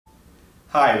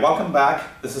Hi, welcome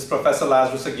back. This is Professor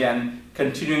Lazarus again,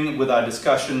 continuing with our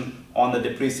discussion on the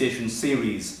depreciation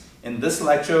series. In this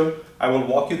lecture, I will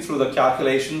walk you through the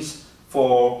calculations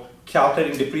for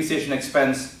calculating depreciation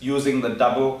expense using the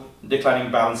double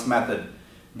declining balance method.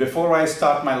 Before I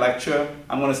start my lecture,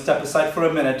 I'm going to step aside for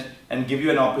a minute and give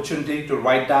you an opportunity to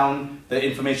write down the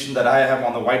information that I have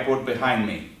on the whiteboard behind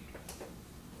me.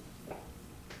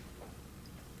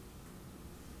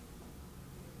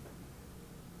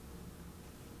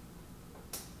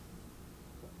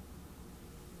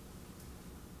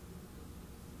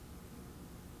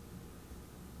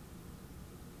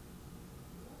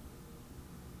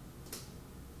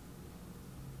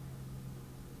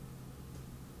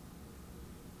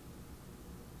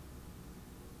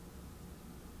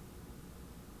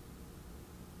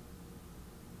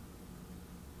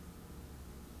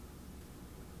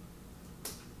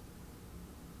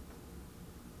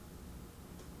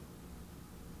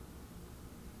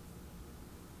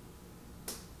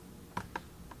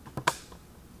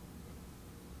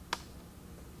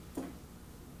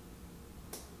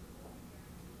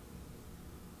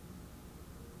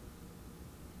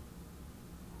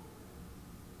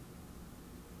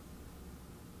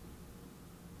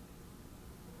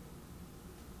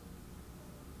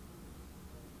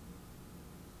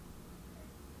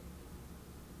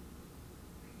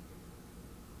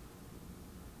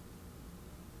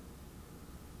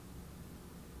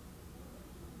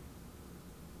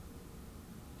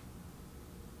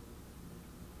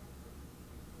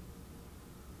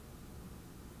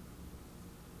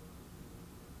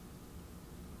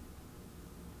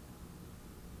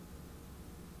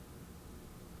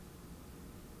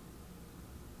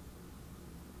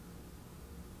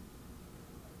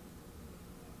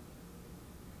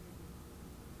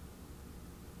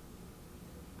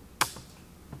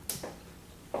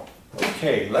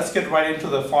 Okay, let's get right into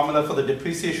the formula for the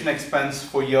depreciation expense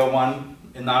for year one.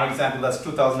 In our example, that's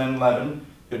 2011.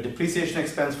 Your depreciation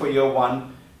expense for year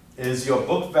one is your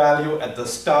book value at the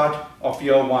start of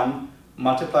year one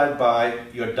multiplied by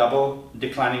your double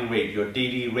declining rate, your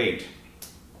DD rate.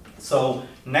 So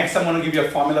next I'm going to give you a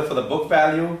formula for the book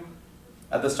value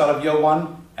at the start of year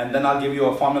one, and then I'll give you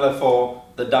a formula for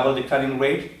the double declining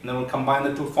rate, and then we'll combine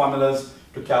the two formulas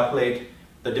to calculate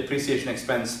the depreciation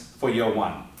expense for year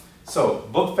one. So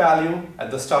book value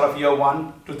at the start of year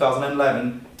one,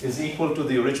 2011, is equal to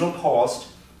the original cost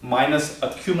minus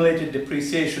accumulated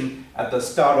depreciation at the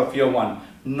start of year one.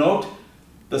 Note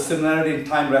the similarity in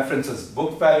time references.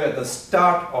 Book value at the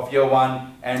start of year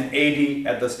one and AD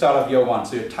at the start of year one.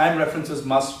 So your time references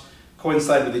must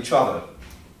coincide with each other.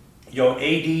 Your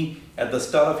AD at the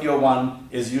start of year one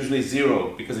is usually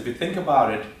 0, because if you think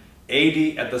about it,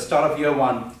 AD at the start of year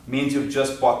one means you've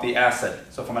just bought the asset.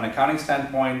 So from an accounting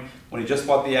standpoint, when you just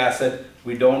bought the asset,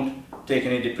 we don't take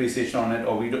any depreciation on it,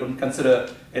 or we don't consider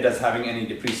it as having any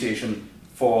depreciation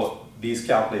for these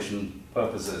calculation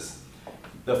purposes.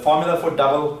 The formula for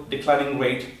double declining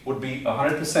rate would be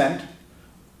 100%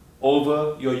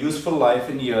 over your useful life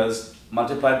in years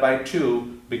multiplied by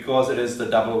 2, because it is the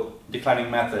double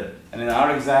declining method. And in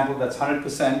our example, that's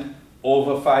 100%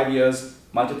 over 5 years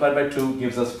multiplied by 2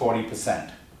 gives us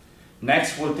 40%.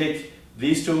 Next, we'll take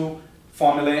these two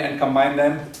formulae and combine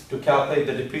them to calculate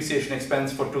the depreciation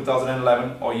expense for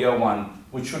 2011 or year one,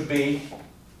 which should be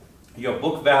your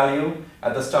book value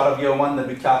at the start of year one that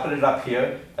we calculated up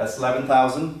here, that's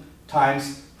 11,000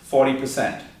 times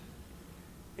 40%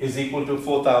 is equal to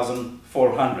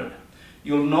 4,400.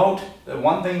 You'll note that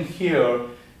one thing here,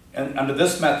 and under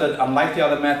this method, unlike the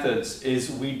other methods, is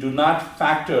we do not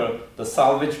factor the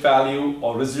salvage value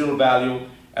or residual value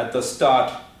at the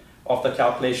start of the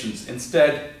calculations.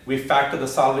 Instead, we factor the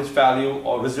salvage value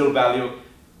or residual value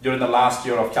during the last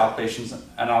year of calculations,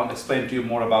 and I'll explain to you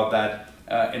more about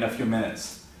that in a few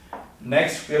minutes.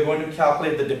 Next, we are going to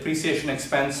calculate the depreciation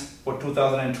expense for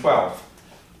 2012.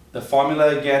 The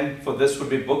formula again for this would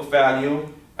be book value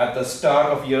at the start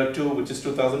of year 2, which is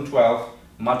 2012,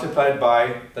 multiplied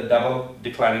by the double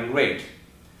declining rate.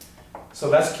 So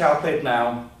let's calculate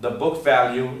now the book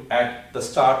value at the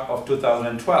start of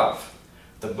 2012.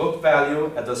 The book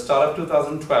value at the start of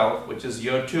 2012, which is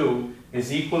year 2,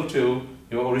 is equal to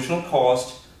your original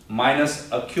cost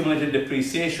minus accumulated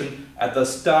depreciation at the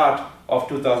start of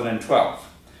 2012.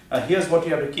 Now here's what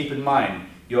you have to keep in mind.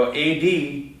 Your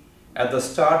AD at the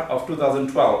start of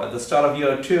 2012, at the start of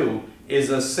year 2, is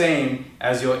the same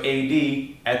as your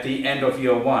AD at the end of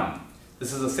year 1.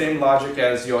 This is the same logic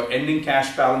as your ending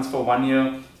cash balance for 1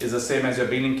 year is the same as your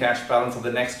beginning cash balance of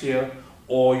the next year,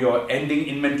 or your ending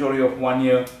inventory of 1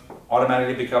 year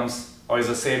automatically becomes or is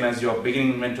the same as your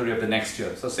beginning inventory of the next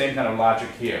year. So same kind of logic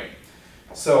here.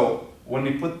 So when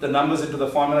we put the numbers into the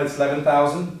formula, it's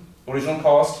 11,000 original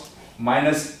cost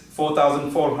minus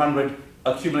 4,400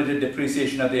 accumulated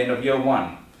depreciation at the end of year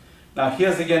one. Now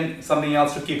here's again something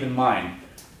else to keep in mind.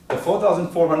 The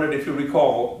 4,400, if you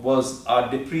recall, was our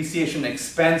depreciation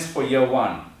expense for year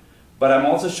one. But I'm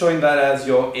also showing that as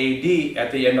your AD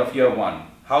at the end of year one.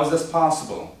 How is this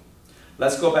possible?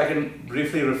 Let's go back and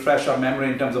briefly refresh our memory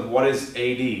in terms of what is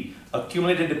AD.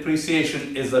 Accumulated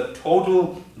depreciation is the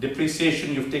total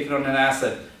depreciation you've taken on an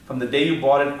asset from the day you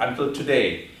bought it until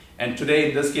today. And today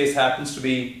in this case happens to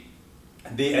be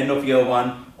the end of year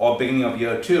one or beginning of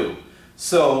year two.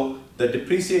 So the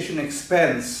depreciation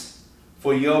expense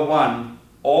for year one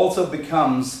also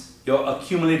becomes your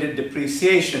accumulated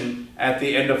depreciation at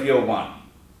the end of year one.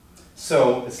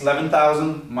 So it's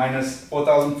 11,000 minus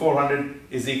 4,400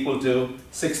 is equal to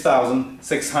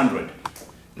 6,600.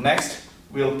 Next,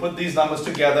 we'll put these numbers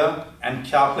together and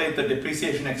calculate the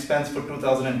depreciation expense for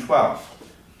 2012.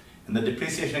 And the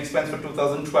depreciation expense for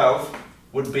 2012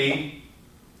 would be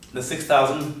the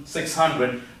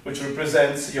 6,600, which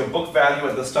represents your book value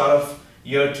at the start of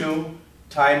year two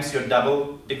times your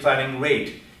double declining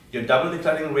rate. Your double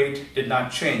declining rate did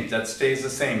not change. That stays the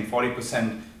same,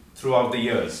 40% throughout the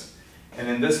years. And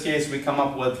in this case, we come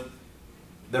up with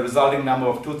the resulting number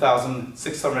of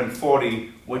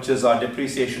 2,640, which is our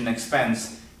depreciation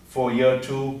expense for year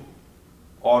two,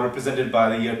 or represented by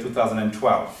the year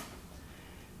 2012.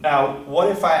 Now, what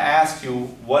if I ask you,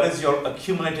 what is your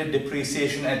accumulated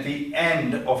depreciation at the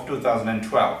end of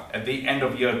 2012, at the end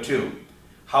of year two?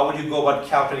 How would you go about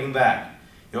calculating that?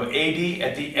 Your AD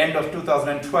at the end of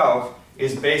 2012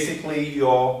 is basically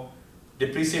your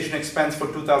depreciation expense for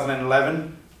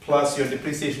 2011 plus your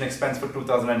depreciation expense for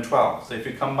 2012. So if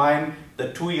you combine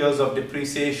the 2 years of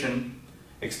depreciation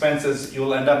expenses,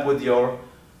 you'll end up with your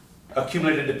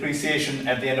accumulated depreciation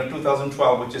at the end of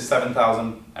 2012, which is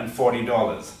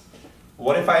 $7,040.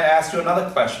 What if I asked you another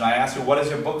question? I asked you, what is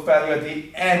your book value at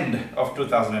the end of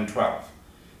 2012?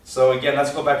 So again,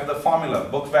 let's go back to the formula.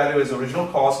 Book value is original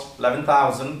cost,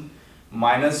 11,000,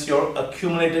 minus your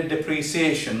accumulated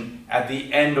depreciation at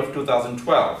the end of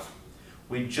 2012.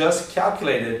 We just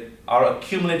calculated our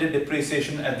accumulated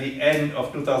depreciation at the end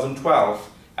of 2012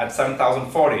 at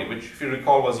 7,040, which if you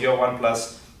recall was year one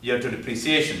plus year two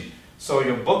depreciation. So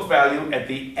your book value at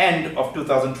the end of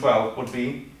 2012 would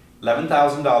be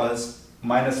 $11,000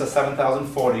 minus the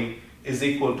 7,040 is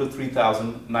equal to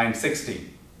 3,960.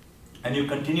 And you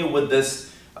continue with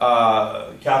this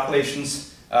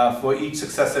calculations for each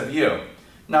successive year.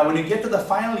 Now when you get to the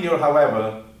final year,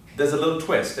 however, there's a little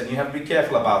twist and you have to be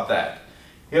careful about that.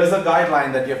 Here's a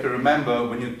guideline that you have to remember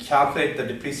when you calculate the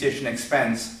depreciation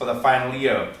expense for the final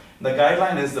year. The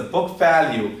guideline is the book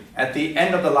value at the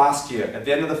end of the last year, at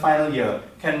the end of the final year,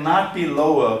 cannot be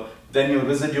lower than your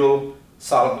residual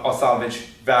or salvage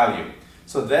value.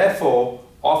 So therefore,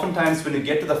 oftentimes when you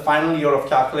get to the final year of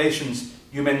calculations,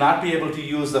 you may not be able to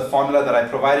use the formula that I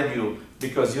provided you,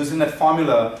 because using that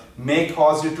formula may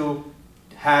cause you to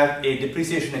have a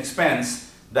depreciation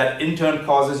expense that in turn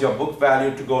causes your book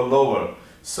value to go lower.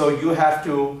 So you have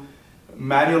to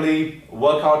manually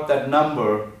work out that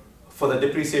number for the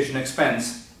depreciation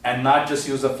expense and not just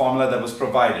use the formula that was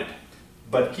provided.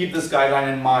 But keep this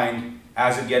guideline in mind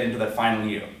as you get into that final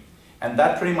year. And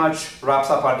that pretty much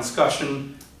wraps up our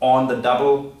discussion on the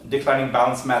double declining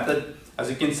balance method. As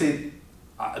you can see,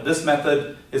 this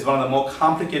method is one of the more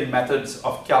complicated methods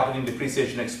of calculating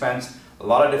depreciation expense. A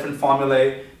lot of different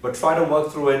formulae, but try to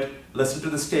work through it. Listen to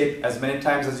this tape as many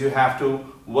times as you have to.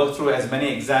 Work through as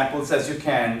many examples as you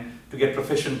can to get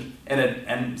proficient in it,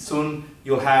 and soon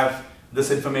you'll have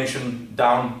this information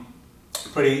down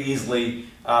pretty easily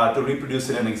to reproduce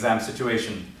in an exam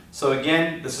situation. So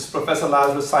again, this is Professor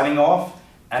Lazarus signing off,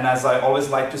 and as I always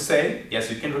like to say, yes,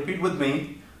 you can repeat with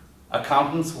me,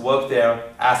 accountants work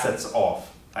their assets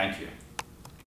off. Thank you.